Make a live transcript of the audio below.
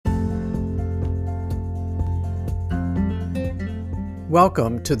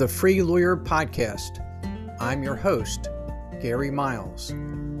Welcome to the Free Lawyer Podcast. I'm your host, Gary Miles.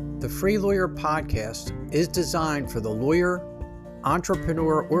 The Free Lawyer Podcast is designed for the lawyer,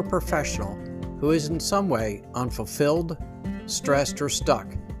 entrepreneur, or professional who is in some way unfulfilled, stressed, or stuck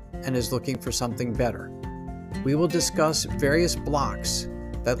and is looking for something better. We will discuss various blocks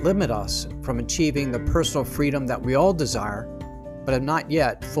that limit us from achieving the personal freedom that we all desire, but have not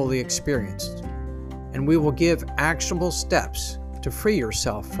yet fully experienced. And we will give actionable steps to free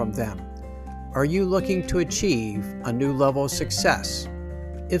yourself from them. Are you looking to achieve a new level of success?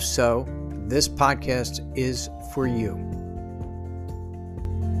 If so, this podcast is for you.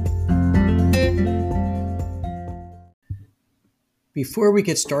 Before we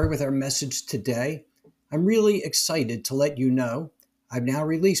get started with our message today, I'm really excited to let you know I've now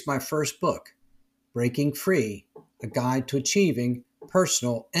released my first book, Breaking Free, A Guide to Achieving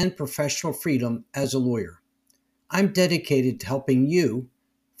Personal and Professional Freedom as a Lawyer. I'm dedicated to helping you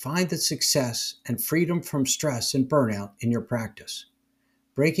find the success and freedom from stress and burnout in your practice.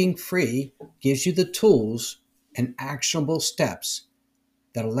 Breaking Free gives you the tools and actionable steps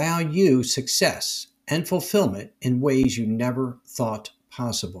that allow you success and fulfillment in ways you never thought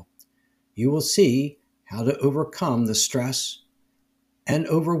possible. You will see how to overcome the stress and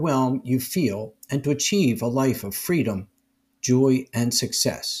overwhelm you feel and to achieve a life of freedom, joy, and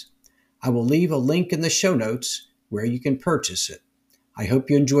success. I will leave a link in the show notes where you can purchase it. I hope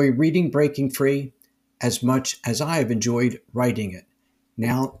you enjoy reading Breaking Free as much as I have enjoyed writing it.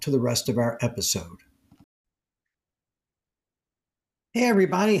 Now to the rest of our episode. Hey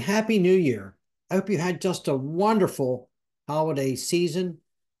everybody, Happy New Year. I hope you had just a wonderful holiday season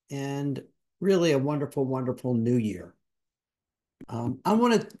and really a wonderful, wonderful new year. I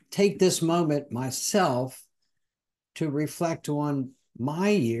want to take this moment myself to reflect on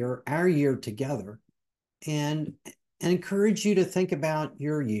my year, our year together, and encourage you to think about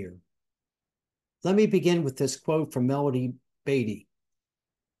your year. Let me begin with this quote from Melody Beattie.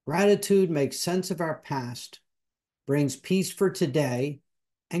 Gratitude makes sense of our past, brings peace for today,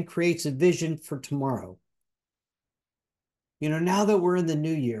 and creates a vision for tomorrow. Now that we're in the new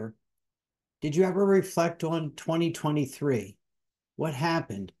year, did you ever reflect on 2023? What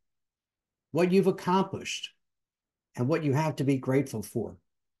happened? What you've accomplished? And what you have to be grateful for?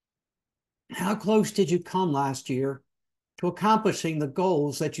 How close did you come last year to accomplishing the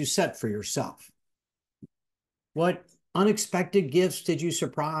goals that you set for yourself? What unexpected gifts did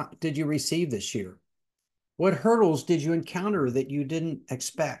you receive this year? What hurdles did you encounter that you didn't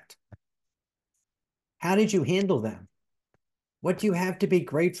expect? How did you handle them? What do you have to be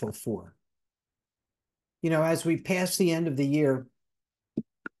grateful for? As we pass the end of the year,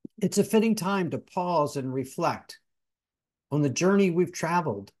 it's a fitting time to pause and reflect on the journey we've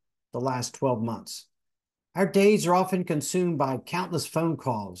traveled the last 12 months. Our days are often consumed by countless phone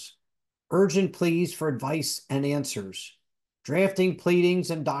calls, urgent pleas for advice and answers, drafting pleadings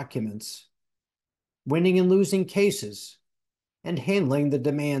and documents, winning and losing cases, and handling the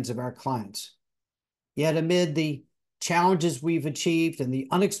demands of our clients. Yet amid the challenges we've achieved and the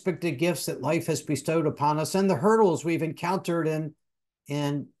unexpected gifts that life has bestowed upon us and the hurdles we've encountered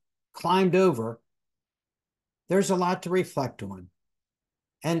and climbed over, there's a lot to reflect on.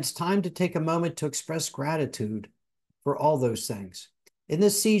 And it's time to take a moment to express gratitude for all those things. In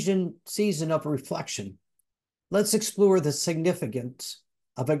this season of reflection, let's explore the significance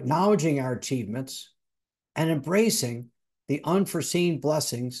of acknowledging our achievements and embracing the unforeseen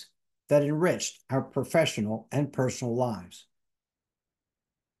blessings that enriched our professional and personal lives.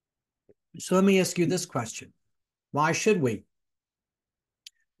 So let me ask you this question. Why should we?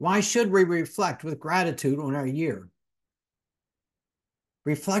 Why should we reflect with gratitude on our year?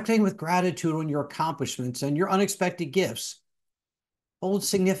 Reflecting with gratitude on your accomplishments and your unexpected gifts holds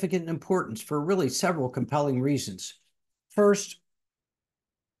significant importance for really several compelling reasons. First,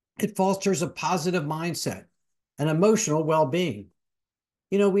 it fosters a positive mindset and emotional well-being.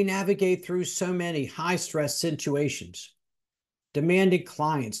 We navigate through so many high-stress situations, demanding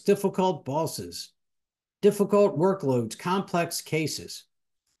clients, difficult bosses, difficult workloads, complex cases.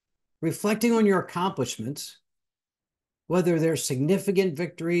 Reflecting on your accomplishments, whether they're significant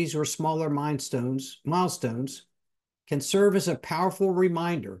victories or smaller milestones, can serve as a powerful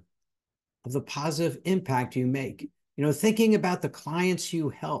reminder of the positive impact you make. Thinking about the clients you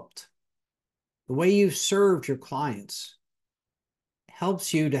helped, the way you've served your clients,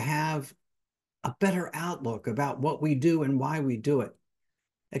 helps you to have a better outlook about what we do and why we do it.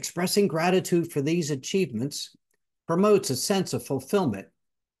 Expressing gratitude for these achievements promotes a sense of fulfillment.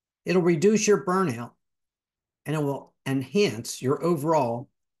 It'll reduce your burnout, and it will enhance your overall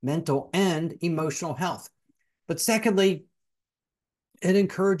mental and emotional health. But secondly, It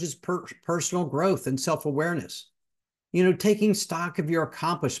encourages personal growth and self-awareness. Taking stock of your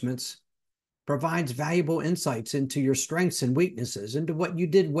accomplishments provides valuable insights into your strengths and weaknesses, into what you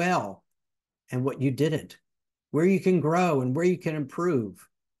did well and what you didn't, where you can grow and where you can improve.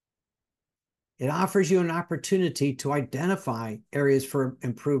 It offers you an opportunity to identify areas for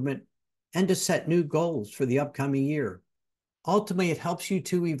improvement and to set new goals for the upcoming year. Ultimately, it helps you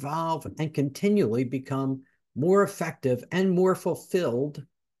to evolve and continually become more effective and more fulfilled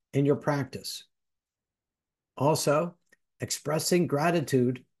in your practice. Also, expressing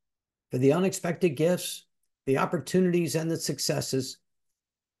gratitude for the unexpected gifts, the opportunities, and the successes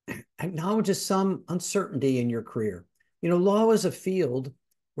acknowledges some uncertainty in your career. Law is a field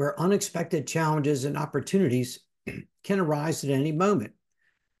where unexpected challenges and opportunities can arise at any moment.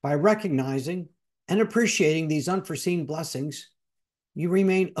 By recognizing and appreciating these unforeseen blessings, you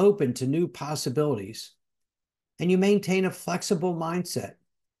remain open to new possibilities, and you maintain a flexible mindset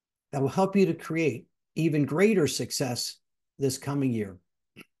that will help you to create even greater success this coming year.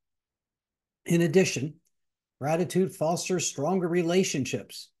 In addition, gratitude fosters stronger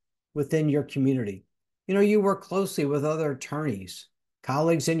relationships within your community. You work closely with other attorneys,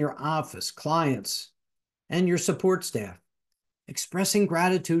 colleagues in your office, clients, and your support staff. Expressing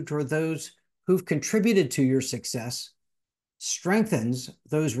gratitude toward those who've contributed to your success strengthens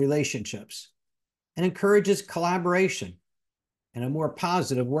those relationships and encourages collaboration and a more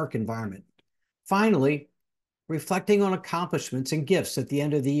positive work environment. Finally, reflecting on accomplishments and gifts at the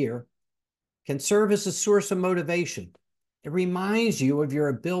end of the year can serve as a source of motivation. It reminds you of your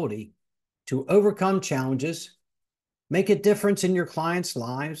ability to overcome challenges, make a difference in your clients'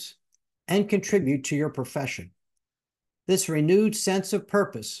 lives, and contribute to your profession. This renewed sense of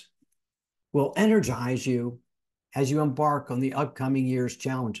purpose will energize you as you embark on the upcoming year's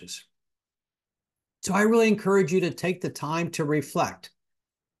challenges. So I really encourage you to take the time to reflect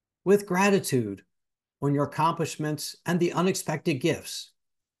with gratitude on your accomplishments and the unexpected gifts.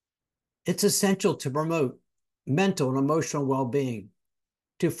 It's essential to promote mental and emotional well-being,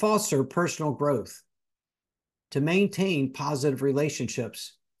 to foster personal growth, to maintain positive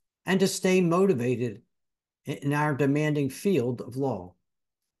relationships, and to stay motivated in our demanding field of law.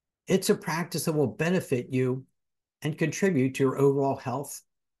 It's a practice that will benefit you and contribute to your overall health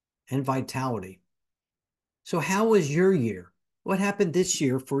and vitality. So how was your year? What happened this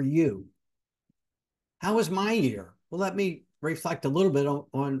year for you? How was my year? Well, let me reflect a little bit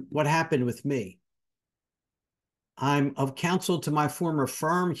on what happened with me. I'm of counsel to my former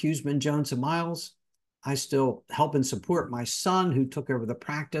firm, Huseman, Jones & Miles. I still help and support my son who took over the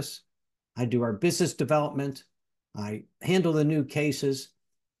practice. I do our business development. I handle the new cases.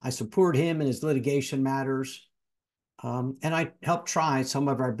 I support him in his litigation matters. And I help try some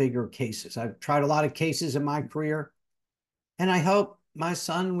of our bigger cases. I've tried a lot of cases in my career, and I help my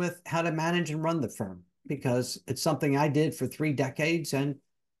son with how to manage and run the firm because it's something I did for 3 decades, and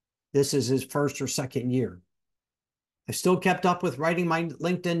this is his first or second year. I still kept up with writing my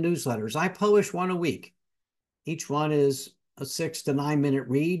LinkedIn newsletters. I publish one a week. Each one is a 6 to 9 minute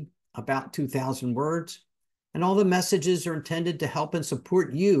read, about 2,000 words, and all the messages are intended to help and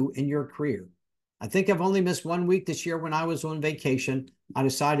support you in your career. I think I've only missed 1 week this year when I was on vacation. I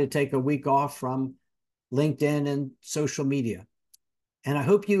decided to take a week off from LinkedIn and social media. And I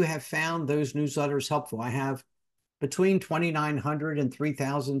hope you have found those newsletters helpful. I have between 2,900 and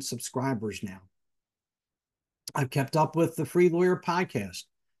 3,000 subscribers now. I've kept up with the Free Lawyer podcast.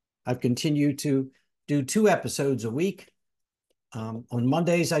 I've continued to do 2 episodes a week. On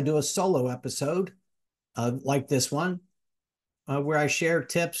Mondays, I do a solo episode like this one, where I share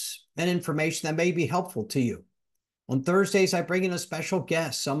tips and information that may be helpful to you. On Thursdays, I bring in a special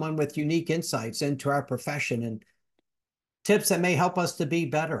guest, someone with unique insights into our profession and tips that may help us to be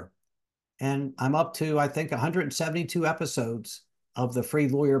better. And I'm up to, I think, 172 episodes of The Free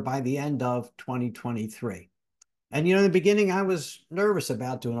Lawyer by the end of 2023. And, in the beginning, I was nervous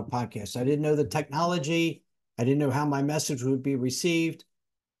about doing a podcast. I didn't know the technology. I didn't know how my message would be received.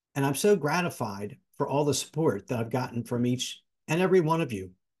 And I'm so gratified for all the support that I've gotten from each and every one of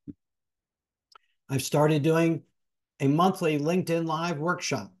you. I've started doing a monthly LinkedIn Live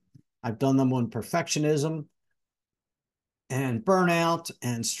workshop. I've done them on perfectionism and burnout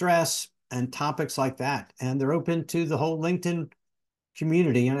and stress and topics like that. And they're open to the whole LinkedIn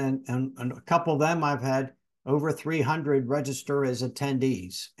community. And a couple of them, I've had over 300 register as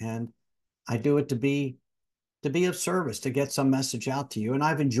attendees. And I do it to be of service, to get some message out to you. And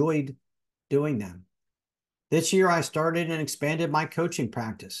I've enjoyed doing them. This year, I started and expanded my coaching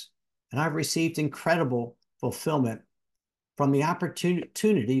practice. And I've received incredible fulfillment from the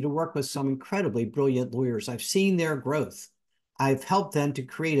opportunity to work with some incredibly brilliant lawyers. I've seen their growth. I've helped them to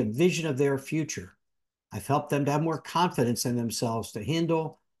create a vision of their future. I've helped them to have more confidence in themselves, to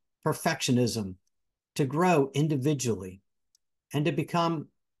handle perfectionism, to grow individually, and to become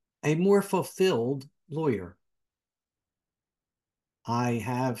a more fulfilled lawyer. I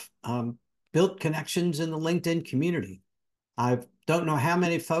have built connections in the LinkedIn community. I don't know how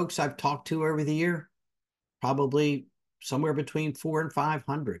many folks I've talked to over the year, probably somewhere between 400 and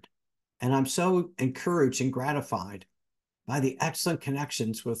 500. And I'm so encouraged and gratified by the excellent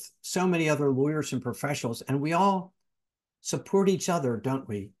connections with so many other lawyers and professionals. And we all support each other, don't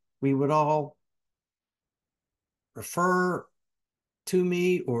we? We would all refer to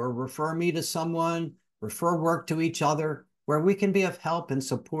me or refer me to someone, refer work to each other, where we can be of help and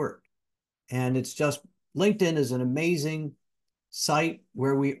support. And it's just, LinkedIn is an amazing site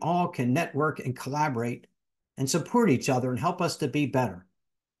where we all can network and collaborate and support each other and help us to be better.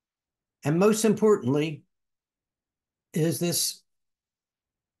 And most importantly, is this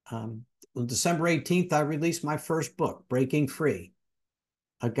on December 18th, I released my first book, Breaking Free,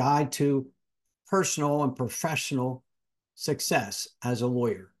 a guide to personal and professional success as a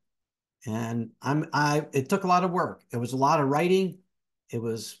lawyer. And it took a lot of work. It was a lot of writing. It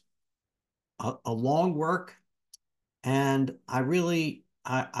was a long work. And I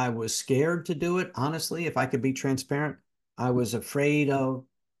was scared to do it, honestly, if I could be transparent. I was afraid of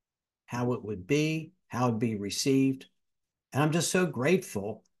how it would be, how it'd be received. And I'm just so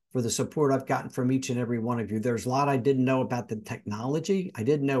grateful for the support I've gotten from each and every one of you. There's a lot I didn't know about the technology. I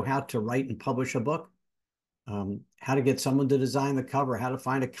didn't know how to write and publish a book, how to get someone to design the cover, how to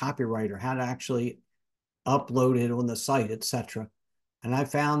find a copywriter, how to actually upload it on the site, etc. And I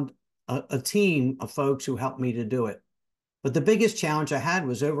found a team of folks who helped me to do it. But the biggest challenge I had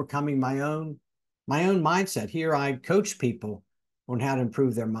was overcoming my own mindset. Here I coach people on how to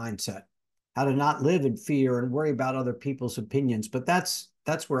improve their mindset, how to not live in fear and worry about other people's opinions. But that's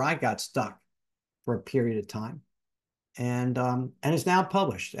where I got stuck for a period of time. And it's now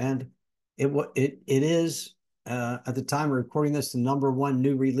published. And it is, at the time of recording this, the #1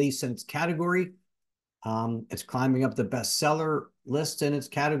 new release in its category. It's climbing up the bestseller list in its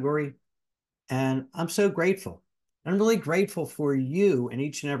category. And I'm so grateful. I'm really grateful for you and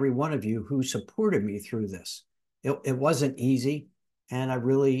each and every one of you who supported me through this. It wasn't easy, and I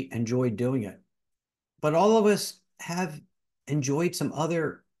really enjoyed doing it. But all of us have enjoyed some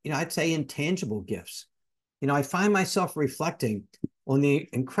other, I'd say intangible gifts. I find myself reflecting on the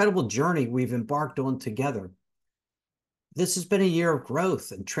incredible journey we've embarked on together. This has been a year of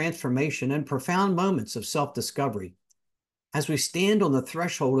growth and transformation and profound moments of self-discovery. As we stand on the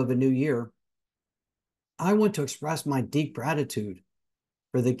threshold of a new year, I want to express my deep gratitude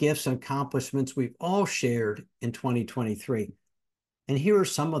for the gifts and accomplishments we've all shared in 2023. And here are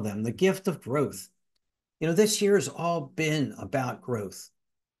some of them. The gift of growth. This year has all been about growth,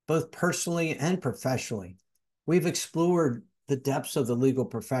 both personally and professionally. We've explored the depths of the legal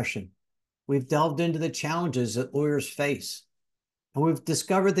profession. We've delved into the challenges that lawyers face, and we've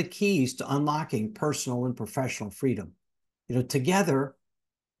discovered the keys to unlocking personal and professional freedom. Together,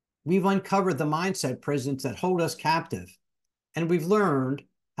 we've uncovered the mindset prisons that hold us captive, and we've learned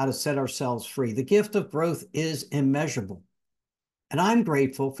how to set ourselves free. The gift of growth is immeasurable, and I'm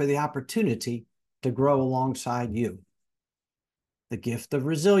grateful for the opportunity to grow alongside you. The gift of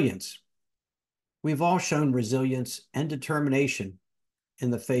resilience. We've all shown resilience and determination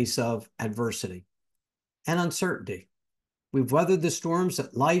in the face of adversity and uncertainty. We've weathered the storms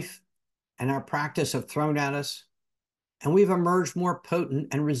that life and our practice have thrown at us, and we've emerged more potent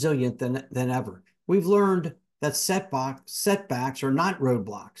and resilient than ever. We've learned that setbacks are not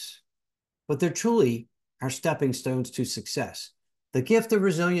roadblocks, but they're truly our stepping stones to success. The gift of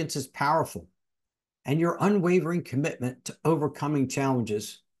resilience is powerful, and your unwavering commitment to overcoming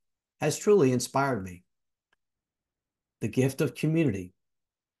challenges has truly inspired me. The gift of community.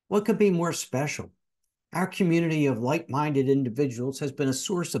 What could be more special? Our community of like-minded individuals has been a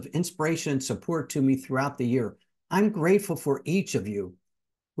source of inspiration and support to me throughout the year. I'm grateful for each of you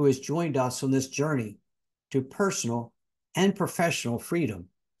who has joined us on this journey to personal and professional freedom.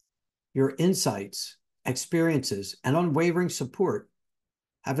 Your insights, experiences, and unwavering support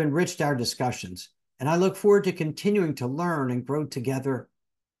have enriched our discussions, and I look forward to continuing to learn and grow together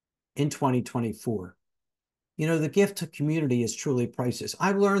in 2024. The gift of community is truly priceless.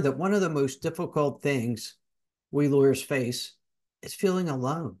 I've learned that one of the most difficult things we lawyers face is feeling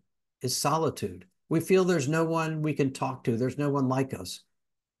alone, is solitude. We feel there's no one we can talk to. There's no one like us.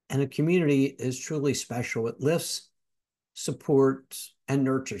 And a community is truly special. It lifts, supports, and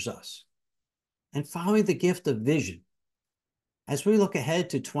nurtures us. And following the gift of vision. As we look ahead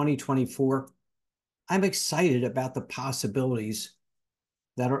to 2024, I'm excited about the possibilities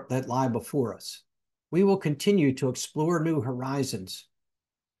that lie before us. We will continue to explore new horizons,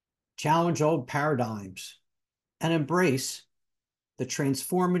 challenge old paradigms, and embrace the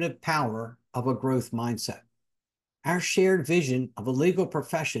transformative power of a growth mindset. Our shared vision of a legal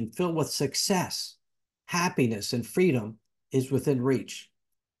profession filled with success, happiness, and freedom is within reach.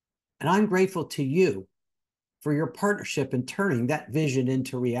 And I'm grateful to you for your partnership in turning that vision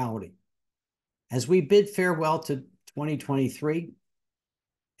into reality. As we bid farewell to 2023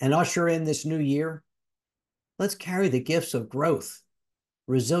 and usher in this new year, let's carry the gifts of growth,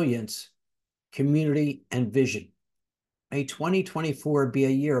 resilience, community, and vision. May 2024 be a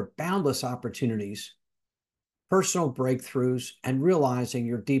year of boundless opportunities, personal breakthroughs, and realizing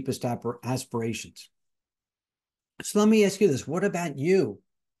your deepest aspirations. So let me ask you this. What about you?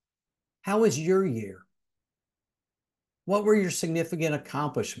 How was your year? What were your significant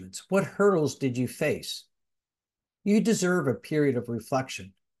accomplishments? What hurdles did you face? You deserve a period of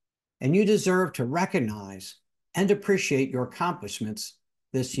reflection, and you deserve to recognize and appreciate your accomplishments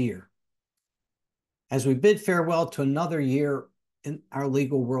this year. As we bid farewell to another year in our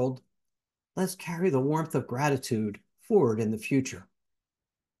legal world, let's carry the warmth of gratitude forward in the future.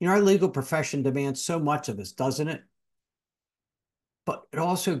 Our legal profession demands so much of us, doesn't it? But it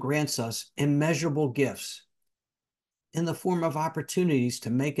also grants us immeasurable gifts in the form of opportunities to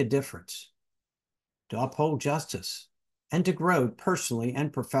make a difference, to uphold justice, and to grow personally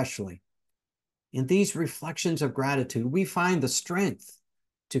and professionally. In these reflections of gratitude, we find the strength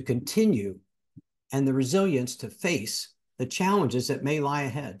to continue and the resilience to face the challenges that may lie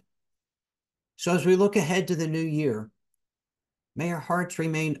ahead. So as we look ahead to the new year, may our hearts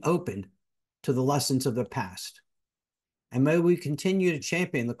remain open to the lessons of the past. And may we continue to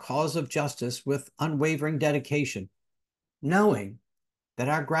champion the cause of justice with unwavering dedication, knowing that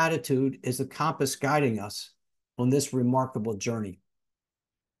our gratitude is the compass guiding us on this remarkable journey.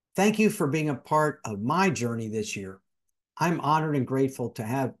 Thank you for being a part of my journey this year. I'm honored and grateful to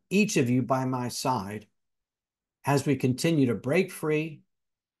have each of you by my side as we continue to break free,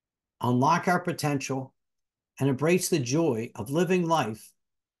 unlock our potential, and embrace the joy of living life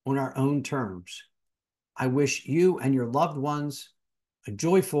on our own terms. I wish you and your loved ones a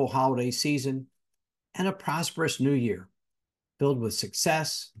joyful holiday season and a prosperous new year filled with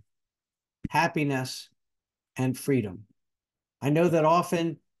success, happiness, and freedom. I know that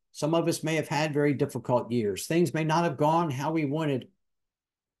often some of us may have had very difficult years. Things may not have gone how we wanted,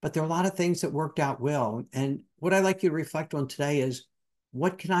 but there are a lot of things that worked out well. And what I'd like you to reflect on today is,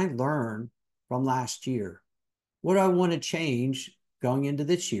 what can I learn from last year? What do I want to change going into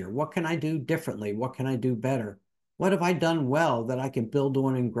this year? What can I do differently? What can I do better? What have I done well that I can build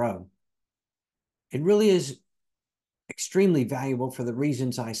on and grow? It really is extremely valuable for the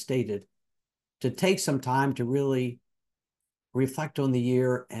reasons I stated, to take some time to really reflect on the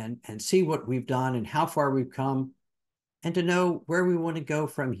year and see what we've done and how far we've come, and to know where we want to go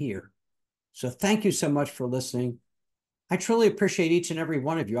from here. So thank you so much for listening. I truly appreciate each and every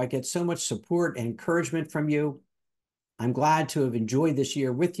one of you. I get so much support and encouragement from you. I'm glad to have enjoyed this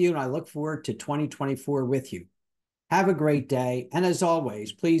year with you, and I look forward to 2024 with you. Have a great day, and as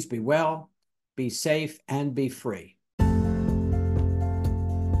always, please be well, be safe, and be free.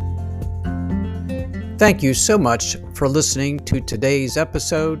 Thank you so much for listening to today's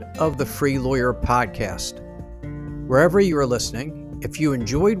episode of the Free Lawyer Podcast. Wherever you are listening, if you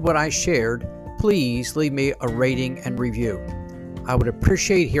enjoyed what I shared, please leave me a rating and review. I would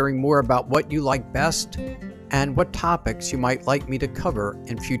appreciate hearing more about what you like best and what topics you might like me to cover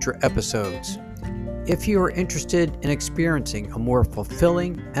in future episodes. If you are interested in experiencing a more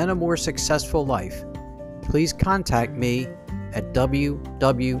fulfilling and a more successful life, please contact me at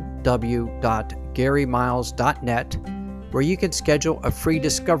www.garymiles.net, where you can schedule a free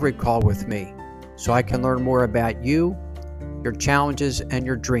discovery call with me so I can learn more about you, your challenges, and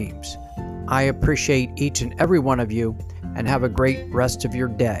your dreams. I appreciate each and every one of you, and have a great rest of your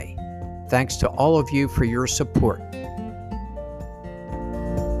day. Thanks to all of you for your support.